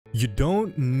You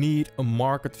don't need a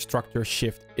market structure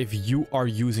shift if you are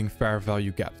using fair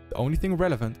value gaps. The only thing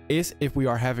relevant is if we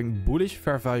are having bullish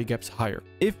fair value gaps higher.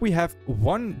 If we have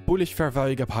one bullish fair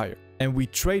value gap higher and we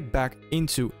trade back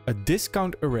into a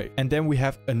discount array, and then we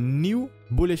have a new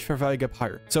bullish fair value gap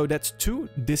higher. So that's two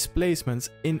displacements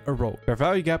in a row. Fair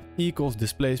value gap equals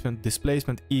displacement,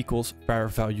 displacement equals fair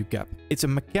value gap. It's a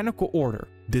mechanical order.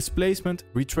 Displacement,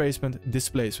 retracement,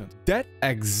 displacement. That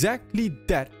exactly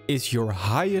that is your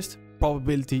highest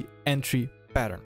probability entry pattern.